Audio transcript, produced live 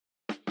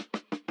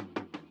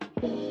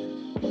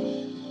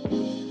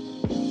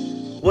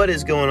What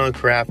is going on,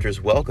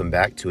 crafters? Welcome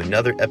back to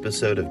another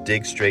episode of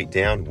Dig Straight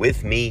Down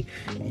with me,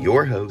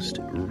 your host,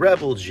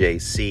 Rebel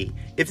JC.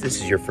 If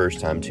this is your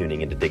first time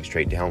tuning into Dig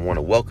Straight Down, I want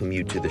to welcome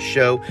you to the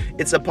show.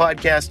 It's a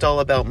podcast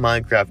all about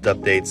Minecraft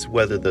updates,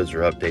 whether those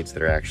are updates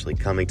that are actually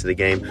coming to the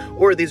game,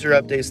 or these are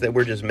updates that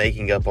we're just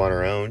making up on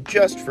our own,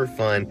 just for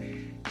fun.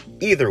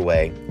 Either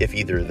way, if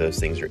either of those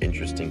things are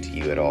interesting to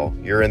you at all,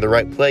 you're in the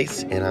right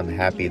place, and I'm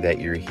happy that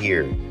you're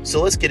here.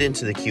 So let's get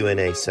into the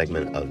Q&A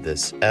segment of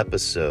this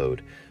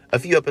episode. A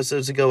few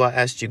episodes ago, I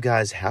asked you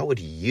guys, how would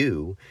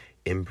you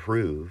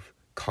improve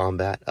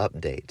Combat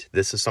Update?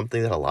 This is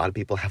something that a lot of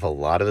people have a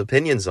lot of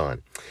opinions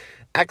on.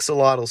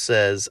 Axolotl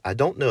says, I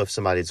don't know if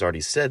somebody's already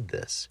said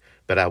this,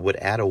 but I would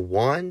add a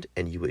wand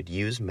and you would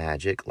use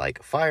magic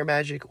like fire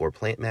magic or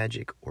plant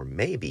magic or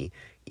maybe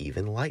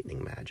even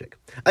lightning magic.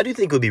 I do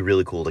think it would be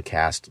really cool to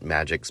cast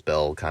magic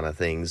spell kind of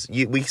things.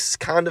 We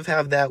kind of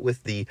have that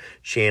with the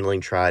channeling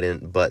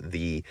trident, but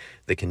the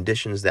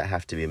conditions that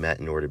have to be met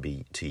in order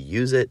to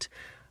use it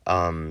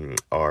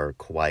are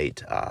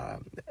quite,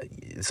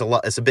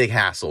 it's a big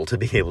hassle to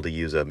be able to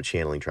use a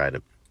channeling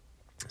trident.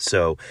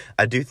 So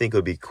I do think it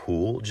would be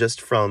cool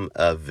just from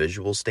a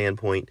visual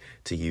standpoint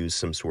to use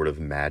some sort of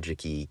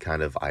magic-y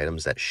kind of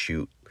items that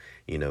shoot,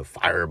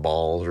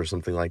 fireballs or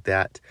something like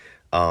that.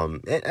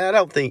 And I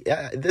don't think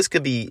this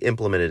could be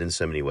implemented in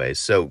so many ways.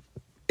 So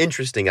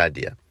interesting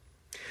idea.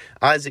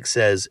 Isaac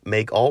says,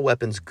 make all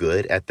weapons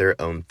good at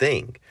their own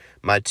thing.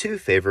 My two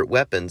favorite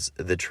weapons,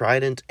 the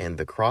trident and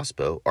the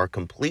crossbow, are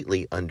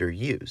completely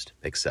underused,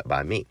 except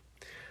by me.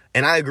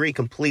 And I agree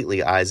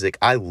completely, Isaac.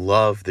 I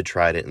love the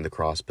trident and the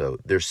crossbow.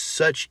 They're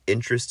such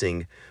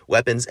interesting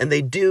weapons, and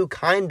they do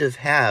kind of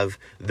have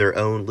their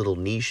own little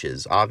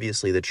niches.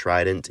 Obviously, the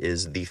trident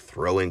is the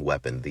throwing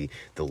weapon, the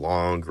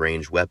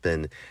long-range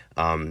weapon,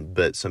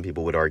 but some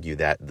people would argue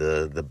that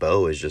the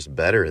bow is just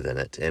better than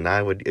it. And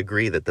I would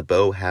agree that the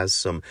bow has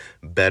some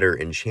better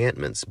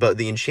enchantments, but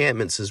the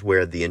enchantments is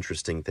where the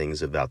interesting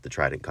things about the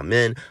trident come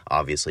in.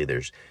 Obviously,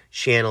 there's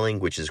channeling,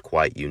 which is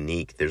quite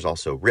unique. There's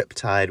also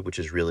Riptide, which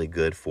is really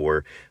good for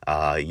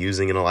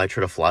using an elytra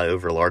to fly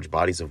over large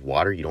bodies of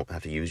water. You don't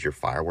have to use your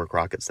firework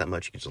rockets that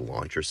much. You can just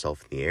launch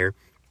yourself in the air.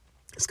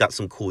 It's got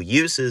some cool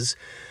uses,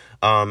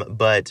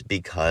 but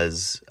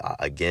because,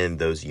 again,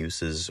 those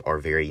uses are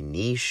very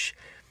niche,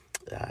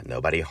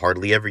 nobody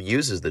hardly ever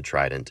uses the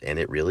trident, and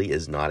it really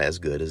is not as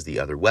good as the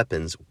other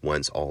weapons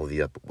once all of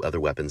the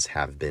other weapons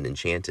have been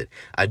enchanted.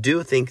 I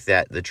do think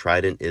that the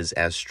trident is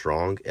as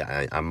strong.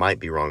 I might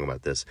be wrong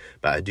about this,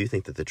 but I do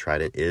think that the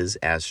trident is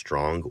as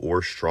strong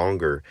or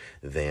stronger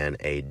than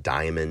a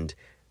diamond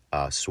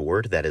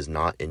sword that is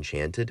not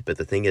enchanted. But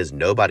the thing is,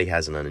 nobody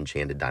has an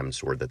unenchanted diamond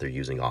sword that they're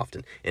using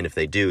often, and if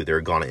they do, they're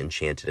gonna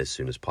enchant it as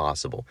soon as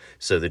possible.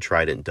 So the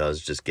trident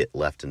does just get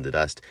left in the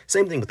dust.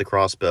 Same thing with the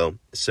crossbow.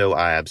 So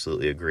I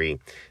absolutely agree,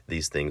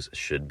 these things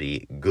should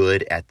be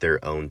good at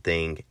their own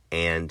thing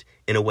and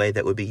in a way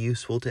that would be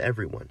useful to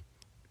everyone.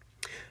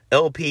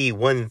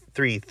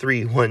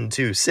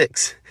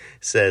 LP133126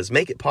 says,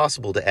 make it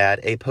possible to add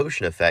a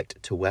potion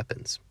effect to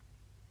weapons.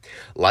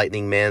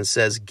 Lightning Man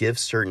says, give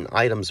certain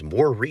items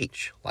more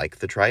reach, like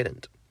the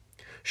trident.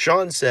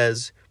 Sean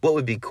says, what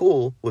would be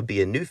cool would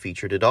be a new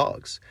feature to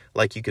dogs.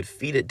 Like you could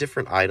feed it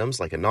different items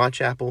like a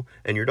notch apple,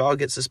 and your dog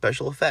gets a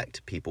special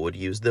effect. People would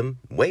use them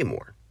way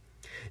more.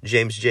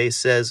 James J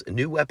says,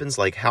 new weapons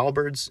like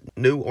halberds,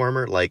 new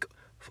armor like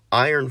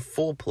iron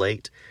full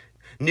plate,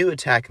 new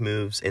attack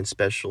moves, and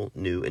special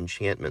new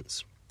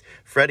enchantments.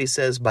 Freddy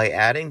says, by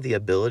adding the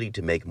ability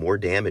to make more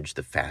damage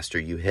the faster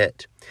you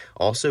hit.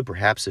 Also,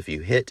 perhaps if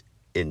you hit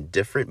in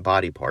different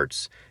body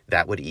parts,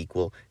 that would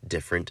equal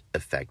different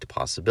effect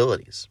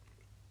possibilities.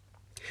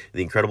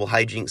 The Incredible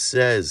Hijinks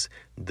says,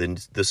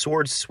 the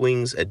sword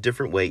swings a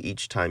different way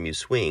each time you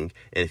swing,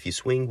 and if you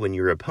swing when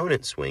your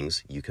opponent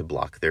swings, you could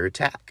block their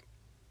attack.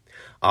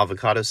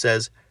 Avocado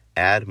says,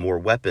 add more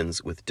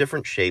weapons with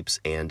different shapes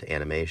and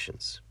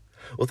animations.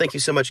 Well, thank you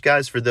so much,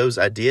 guys, for those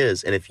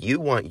ideas. And if you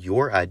want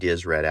your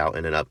ideas read out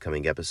in an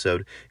upcoming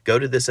episode, go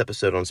to this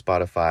episode on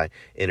Spotify,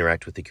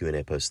 interact with the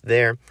Q&A post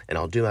there, and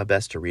I'll do my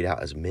best to read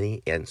out as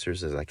many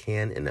answers as I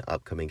can in an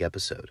upcoming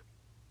episode.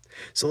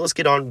 So let's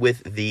get on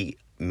with the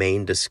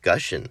main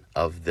discussion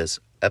of this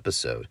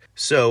episode.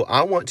 So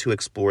I want to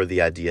explore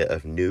the idea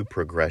of new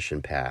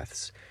progression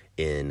paths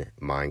in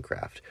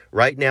Minecraft.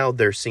 Right now,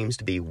 there seems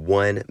to be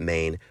one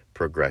main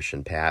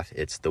progression path.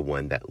 It's the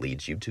one that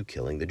leads you to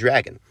killing the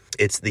dragon.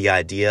 It's the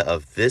idea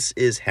of this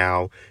is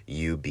how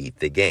you beat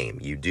the game.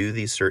 You do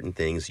these certain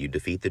things, you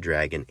defeat the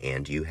dragon,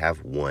 and you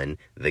have won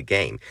the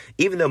game.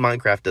 Even though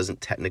Minecraft doesn't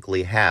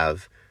technically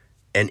have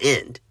an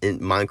end,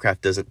 and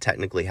Minecraft doesn't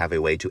technically have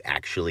a way to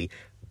actually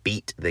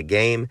beat the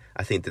game,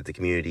 I think that the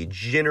community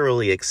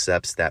generally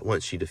accepts that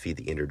once you defeat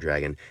the Ender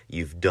Dragon,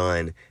 you've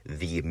done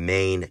the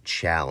main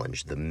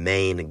challenge, the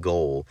main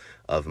goal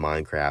of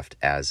Minecraft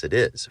as it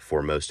is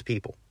for most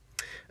people.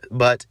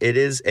 But it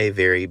is a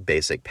very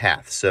basic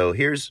path. So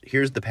here's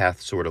the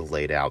path sort of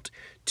laid out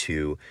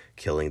to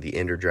killing the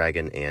Ender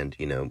Dragon and,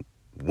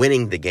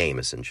 winning the game,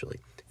 essentially.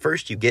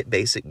 First, you get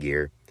basic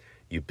gear,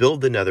 you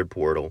build the nether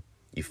portal,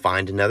 you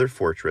find another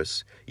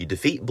fortress, you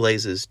defeat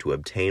blazes to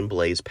obtain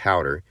blaze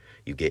powder,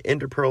 you get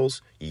ender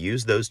pearls, you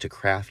use those to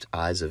craft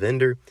eyes of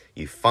ender,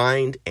 you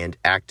find and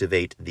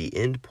activate the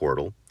end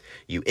portal,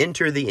 you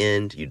enter the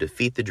end, you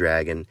defeat the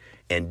dragon,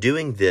 and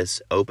doing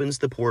this opens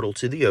the portal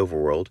to the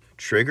overworld,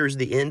 triggers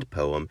the end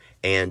poem,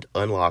 and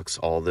unlocks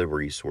all the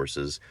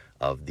resources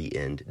of the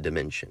end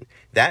dimension.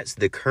 That's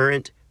the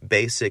current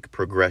basic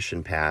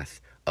progression path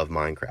of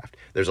Minecraft.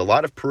 There's a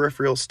lot of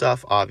peripheral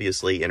stuff,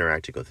 obviously,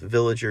 interacting with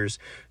villagers,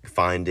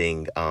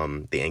 finding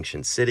the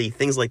ancient city,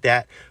 things like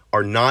that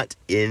are not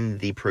in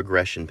the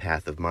progression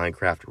path of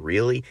Minecraft,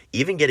 really.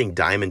 Even getting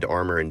diamond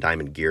armor and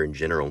diamond gear in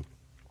general,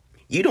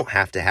 you don't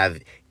have to have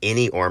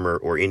any armor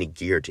or any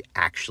gear to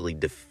actually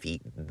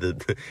defeat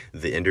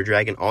the Ender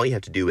Dragon. All you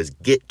have to do is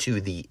get to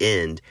the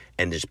end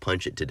and just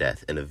punch it to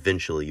death, and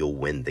eventually you'll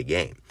win the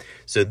game.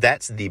 So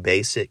that's the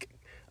basic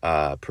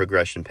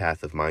progression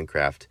path of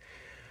Minecraft.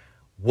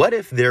 What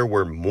if there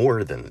were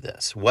more than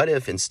this? What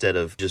if instead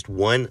of just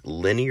one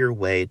linear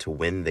way to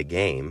win the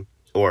game,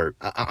 or,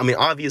 I mean,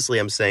 obviously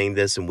I'm saying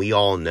this and we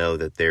all know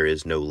that there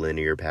is no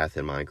linear path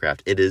in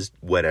Minecraft. It is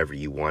whatever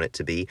you want it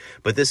to be,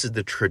 but this is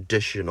the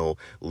traditional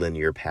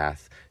linear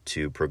path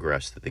to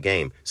progress through the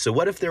game. So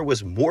what if there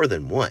was more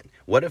than one?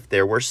 What if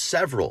there were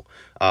several?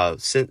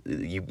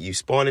 You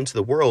spawn into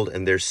the world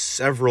and there's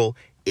several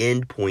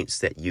endpoints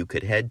that you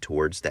could head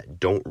towards that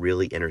don't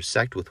really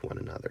intersect with one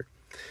another.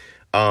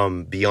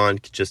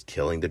 Beyond just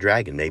killing the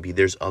dragon. Maybe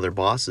there's other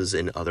bosses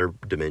in other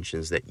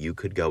dimensions that you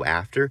could go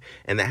after,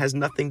 and that has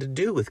nothing to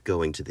do with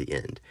going to the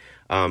end.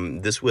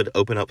 This would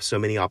open up so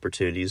many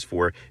opportunities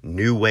for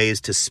new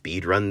ways to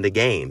speedrun the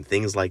game.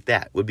 Things like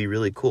that would be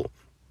really cool.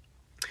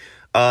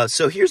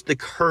 So here's the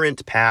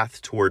current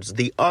path towards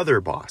the other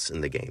boss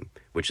in the game,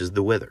 which is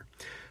the Wither.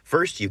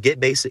 First, you get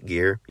basic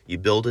gear, you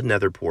build a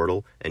nether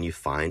portal, and you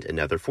find a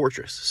nether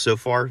fortress. So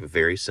far,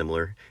 very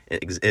similar,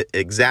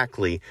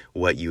 exactly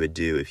what you would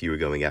do if you were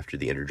going after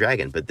the Ender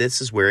Dragon, but this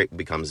is where it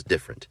becomes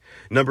different.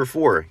 Number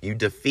 4, you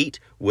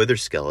defeat wither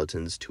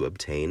skeletons to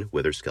obtain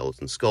wither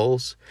skeleton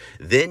skulls.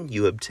 Then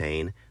you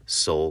obtain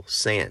soul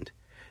sand.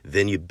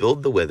 Then you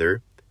build the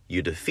wither,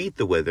 you defeat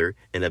the wither,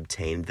 and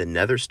obtain the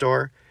nether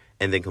star,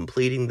 and then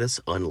completing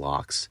this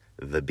unlocks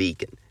the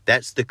beacon.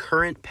 That's the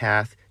current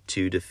path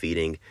to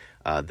defeating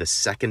the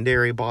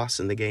secondary boss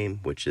in the game,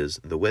 which is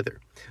the Wither.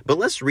 But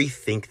let's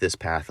rethink this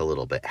path a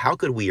little bit. How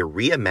could we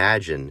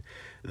reimagine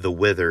the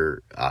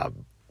Wither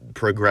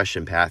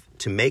progression path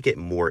to make it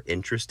more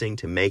interesting,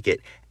 to make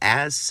it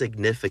as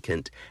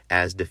significant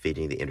as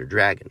defeating the Ender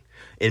Dragon?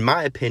 In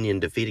my opinion,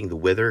 defeating the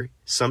Wither,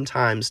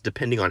 sometimes,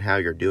 depending on how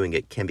you're doing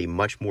it, can be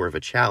much more of a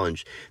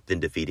challenge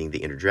than defeating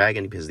the Ender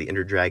Dragon, because the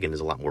Ender Dragon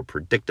is a lot more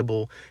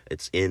predictable.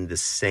 It's in the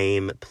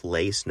same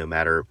place no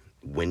matter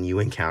when you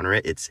encounter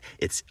it.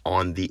 It's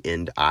on the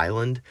end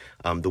island.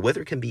 The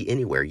Wither can be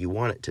anywhere you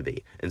want it to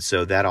be. And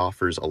so that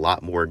offers a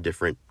lot more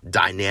different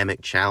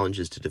dynamic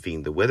challenges to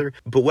defeating the Wither.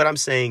 But what I'm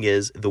saying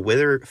is the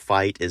Wither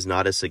fight is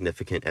not as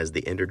significant as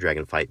the Ender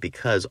Dragon fight,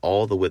 because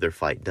all the Wither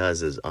fight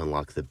does is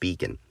unlock the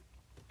beacon.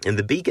 And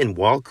the beacon,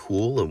 while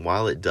cool and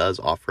while it does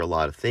offer a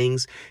lot of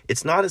things,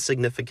 it's not as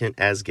significant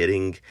as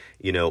getting,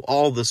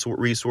 all the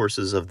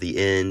resources of the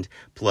end,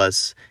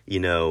 plus,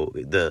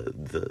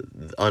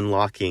 the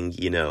unlocking,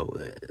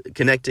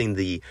 connecting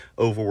the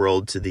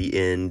overworld to the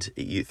end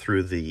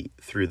through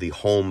the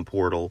home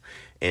portal,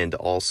 and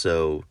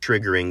also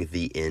triggering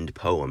the end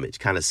poem. It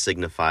kind of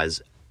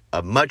signifies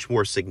a much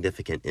more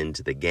significant end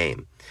to the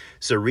game.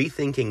 So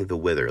rethinking the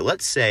Wither.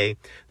 Let's say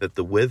that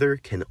the Wither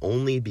can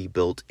only be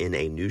built in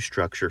a new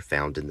structure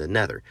found in the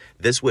Nether.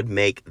 This would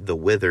make the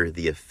Wither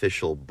the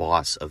official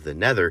boss of the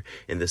Nether,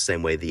 in the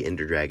same way the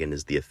Ender Dragon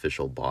is the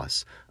official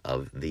boss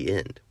of the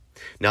End.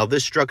 Now,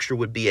 this structure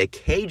would be a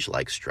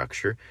cage-like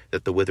structure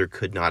that the Wither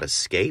could not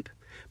escape,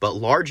 but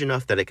large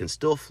enough that it can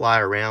still fly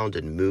around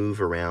and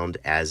move around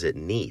as it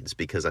needs,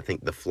 because I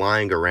think the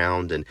flying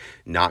around and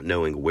not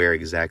knowing where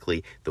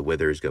exactly the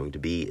Wither is going to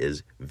be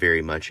is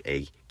very much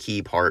a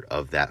key part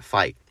of that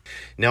fight.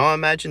 Now, I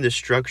imagine this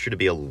structure to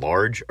be a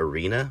large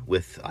arena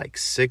with like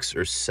 6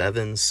 or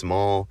 7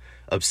 small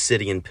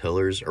obsidian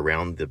pillars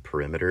around the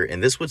perimeter,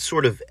 and this would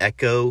sort of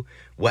echo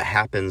what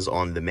happens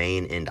on the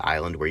main end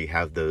island, where you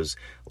have those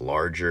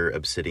larger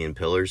obsidian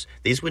pillars.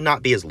 These would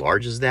not be as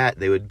large as that.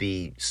 They would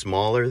be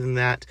smaller than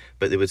that,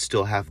 but they would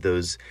still have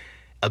those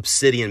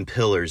obsidian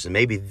pillars. And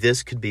maybe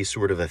this could be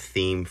sort of a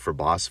theme for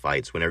boss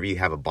fights. Whenever you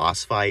have a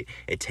boss fight,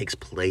 it takes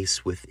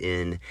place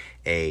within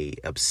a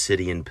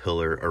obsidian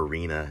pillar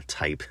arena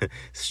type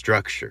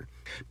structure.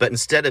 But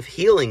instead of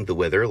healing the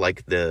Wither,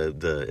 like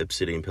the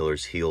obsidian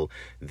pillars heal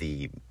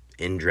the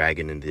End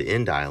Dragon and the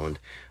End Island,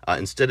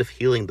 instead of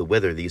healing the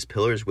Wither, these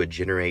pillars would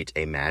generate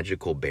a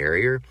magical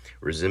barrier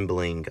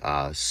resembling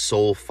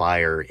soul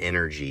fire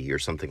energy or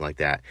something like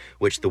that,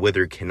 which the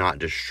Wither cannot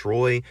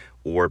destroy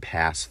or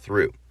pass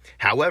through.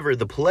 However,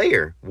 the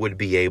player would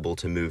be able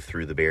to move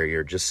through the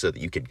barrier just so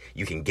that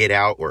you can get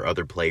out, or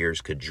other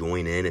players could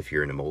join in if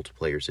you're in a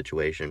multiplayer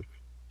situation.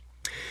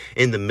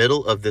 In the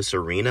middle of this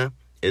arena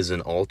is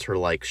an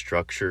altar-like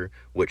structure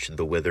which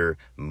the Wither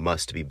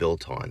must be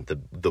built on.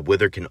 The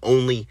Wither can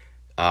only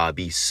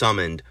be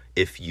summoned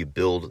if you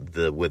build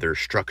the Wither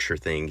structure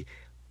thing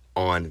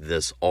on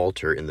this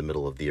altar in the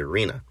middle of the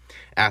arena.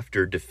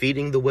 After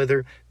defeating the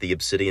Wither, the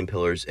obsidian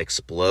pillars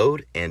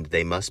explode and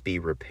they must be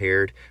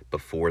repaired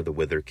before the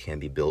Wither can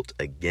be built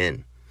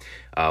again.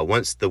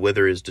 Once the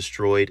Wither is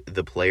destroyed,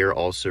 the player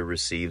also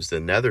receives the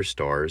Nether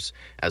Stars,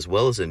 as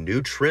well as a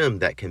new trim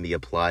that can be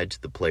applied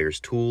to the player's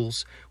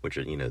tools, which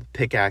are, the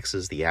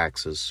pickaxes, the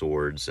axes,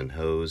 swords, and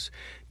hoes.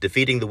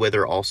 Defeating the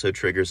Wither also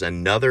triggers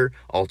another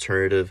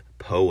alternative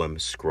poem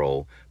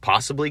scroll,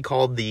 possibly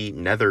called the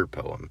Nether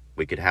Poem.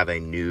 We could have a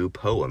new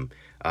poem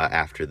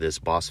after this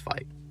boss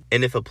fight.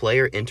 And if a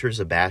player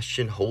enters a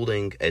bastion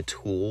holding a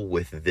tool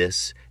with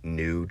this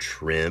new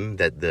trim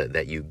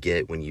that you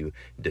get when you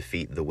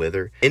defeat the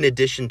Wither, in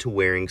addition to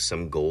wearing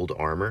some gold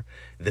armor,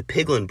 the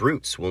Piglin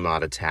Brutes will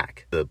not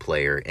attack the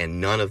player,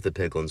 and none of the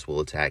Piglins will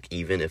attack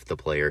even if the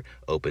player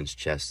opens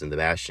chests in the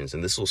bastions.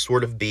 And this will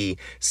sort of be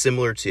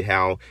similar to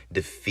how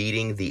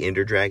defeating the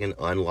Ender Dragon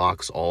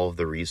unlocks all of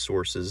the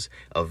resources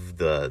of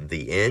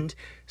the end.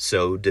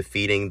 So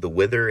defeating the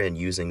Wither and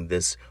using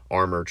this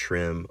armor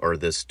trim or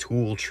this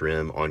tool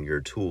trim on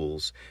your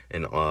tools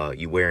and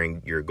you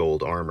wearing your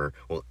gold armor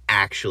will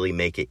actually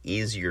make it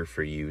easier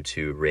for you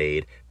to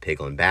raid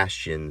Piglin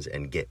Bastions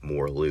and get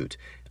more loot.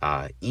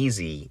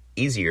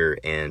 Easier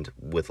and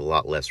with a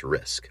lot less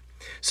risk.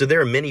 So there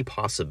are many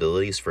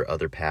possibilities for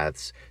other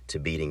paths to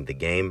beating the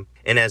game,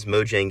 and as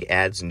Mojang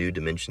adds new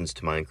dimensions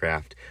to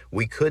Minecraft,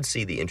 we could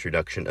see the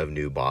introduction of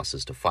new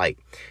bosses to fight.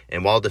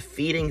 And while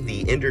defeating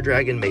the Ender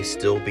Dragon may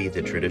still be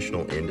the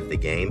traditional end of the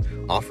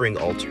game, offering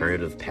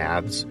alternative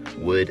paths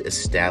would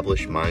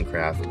establish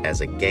Minecraft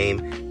as a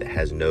game that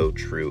has no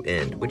true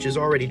end, which is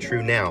already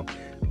true now.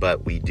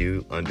 But we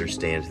do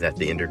understand that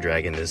the Ender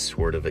Dragon is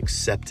sort of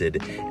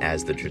accepted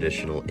as the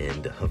traditional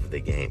end of the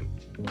game.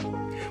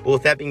 Well,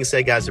 with that being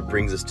said, guys, it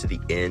brings us to the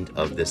end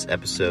of this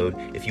episode.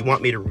 If you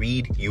want me to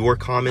read your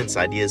comments,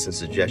 ideas, and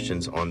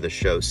suggestions on the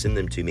show, send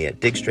them to me at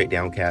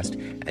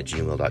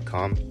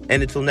digstraightdowncast@gmail.com.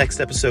 And until next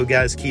episode,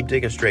 guys, keep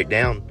digging straight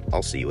down.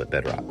 I'll see you at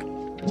Bedrock.